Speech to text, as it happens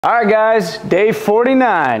All right guys, day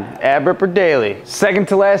 49, ab ripper daily. Second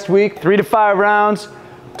to last week, 3 to 5 rounds,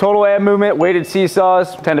 total ab movement, weighted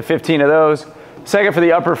seesaws, 10 to 15 of those. Second for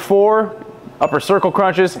the upper 4, upper circle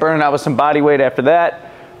crunches, burning out with some body weight after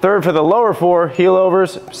that. Third for the lower 4, heel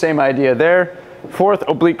overs, same idea there. Fourth,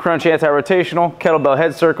 oblique crunch anti-rotational, kettlebell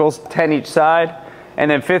head circles, 10 each side. And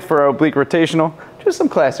then fifth for oblique rotational, just some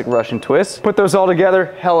classic Russian twists. Put those all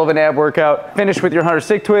together, hell of an ab workout. Finish with your 100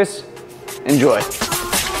 stick twists. Enjoy.